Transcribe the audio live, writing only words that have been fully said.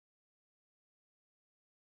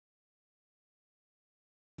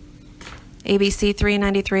ABC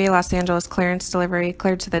 393, Los Angeles clearance delivery,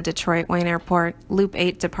 cleared to the Detroit Wayne Airport, Loop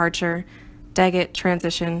 8 departure, Daggett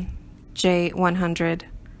transition, J100,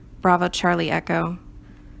 Bravo Charlie Echo,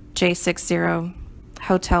 J60,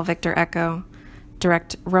 Hotel Victor Echo,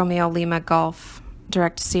 direct Romeo Lima Golf,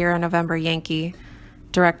 direct Sierra November Yankee,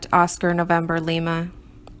 direct Oscar November Lima,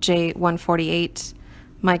 J148,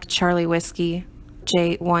 Mike Charlie Whiskey,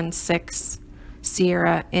 J16,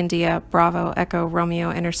 Sierra India Bravo Echo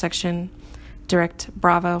Romeo intersection, direct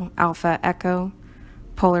Bravo Alpha Echo,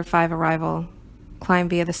 Polar 5 arrival, climb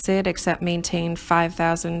via the SID, except maintain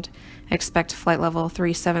 5,000, expect flight level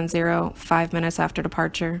 370, 5 minutes after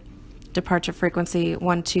departure, departure frequency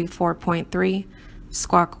 124.3,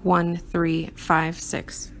 squawk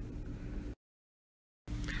 1356.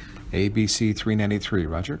 ABC 393,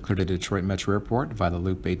 roger. Clear to Detroit Metro Airport via the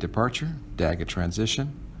Loop 8 departure, Daggett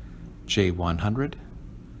transition, J100,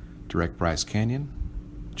 direct Bryce Canyon,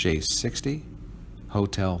 J60,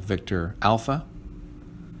 Hotel Victor Alpha,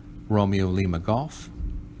 Romeo Lima Golf,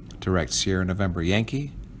 direct Sierra November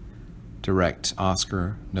Yankee, direct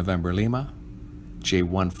Oscar November Lima,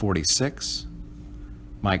 J146,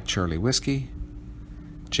 Mike Charlie Whiskey,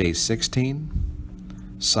 J16,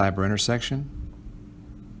 Cyber intersection,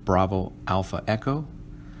 Bravo Alpha Echo,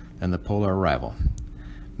 and the Polar arrival.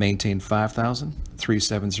 Maintain 5,000,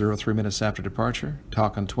 370, 3 minutes after departure,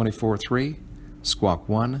 talk on 24.3, squawk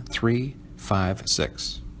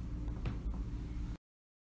 1356.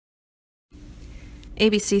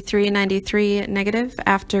 ABC 393 negative.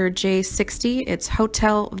 After J60, it's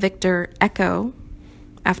Hotel Victor Echo.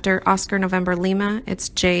 After Oscar November Lima, it's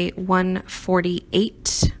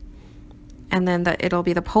J148. And then it'll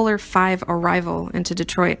be the Polar 5 arrival into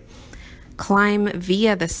Detroit. Climb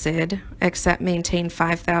via the SID, except maintain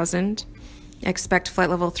 5,000. Expect flight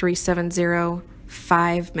level 370,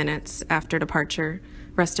 5 minutes after departure.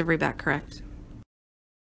 Rest of rebat correct.